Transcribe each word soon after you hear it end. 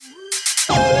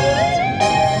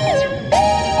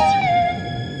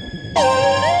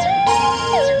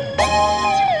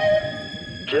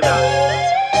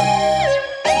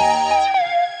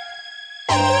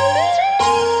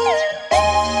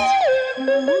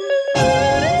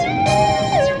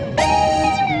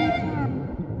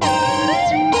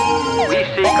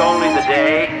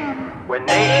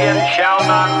nation shall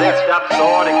not lift up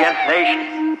sword against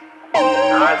nation,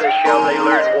 neither shall they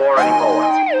learn war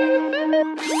anymore.